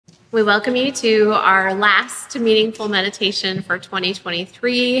We welcome you to our last meaningful meditation for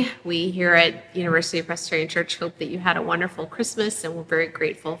 2023. We here at University Presbyterian Church hope that you had a wonderful Christmas, and we're very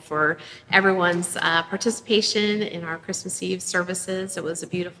grateful for everyone's participation in our Christmas Eve services. It was a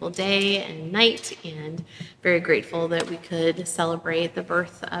beautiful day and night, and very grateful that we could celebrate the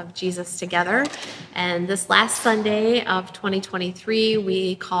birth of Jesus together. And this last Sunday of 2023,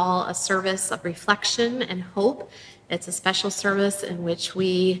 we call a service of reflection and hope. It's a special service in which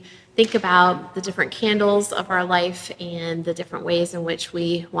we think about the different candles of our life and the different ways in which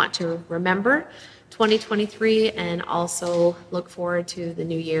we want to remember 2023 and also look forward to the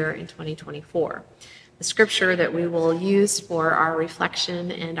new year in 2024. The scripture that we will use for our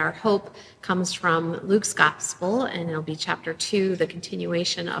reflection and our hope comes from Luke's Gospel, and it'll be chapter 2, the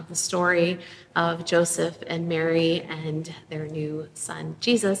continuation of the story of Joseph and Mary and their new son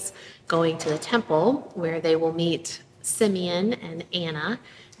Jesus going to the temple, where they will meet Simeon and Anna.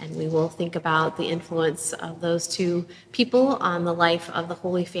 And we will think about the influence of those two people on the life of the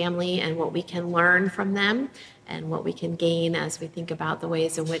Holy Family and what we can learn from them and what we can gain as we think about the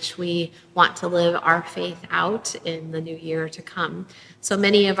ways in which we want to live our faith out in the new year to come. So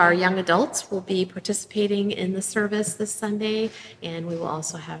many of our young adults will be participating in the service this Sunday, and we will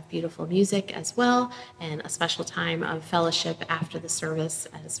also have beautiful music as well and a special time of fellowship after the service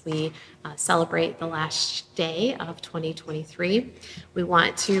as we celebrate the last day of 2023. We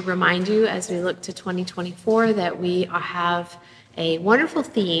want to remind you as we look to 2024 that we have a wonderful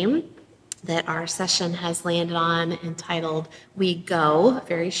theme that our session has landed on entitled We Go,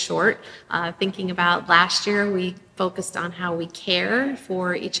 very short. Thinking about last year, we focused on how we care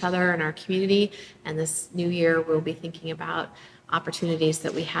for each other and our community, and this new year we'll be thinking about opportunities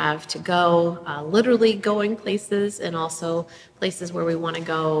that we have to go, literally going places, and also places where we want to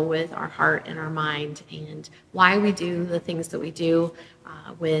go with our heart and our mind, and why we do the things that we do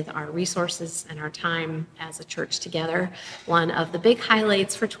with our resources and our time as a church together. One of the big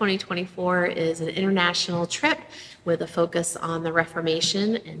highlights for 2024 is an international trip with a focus on the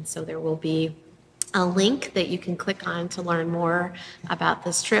Reformation, and so there will be a link that you can click on to learn more about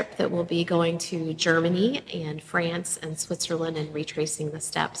this trip that will be going to Germany and France and Switzerland and retracing the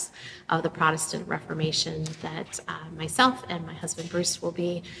steps of the Protestant Reformation that myself and my husband Bruce will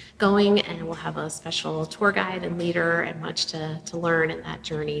be going, and we'll have a special tour guide and leader and much to learn in that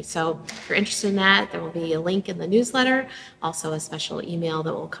journey. So if you're interested in that, there will be a link in the newsletter, also a special email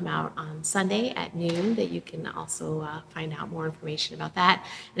that will come out on Sunday at noon that you can also find out more information about that.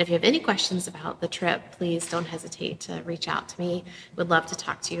 And if you have any questions about the trip, please don't hesitate to reach out to me. Would love to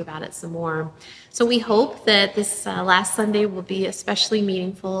talk to you about it some more. So we hope that this last Sunday will be especially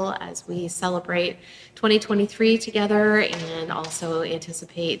meaningful as we celebrate 2023 together and also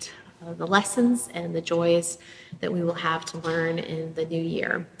anticipate the lessons and the joys that we will have to learn in the new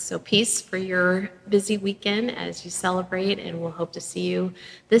year. So peace for your busy weekend as you celebrate, and we'll hope to see you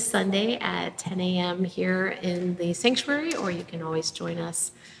this Sunday at 10 a.m. here in the sanctuary, or you can always join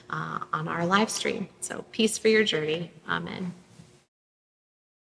us on our live stream. So peace for your journey. Amen.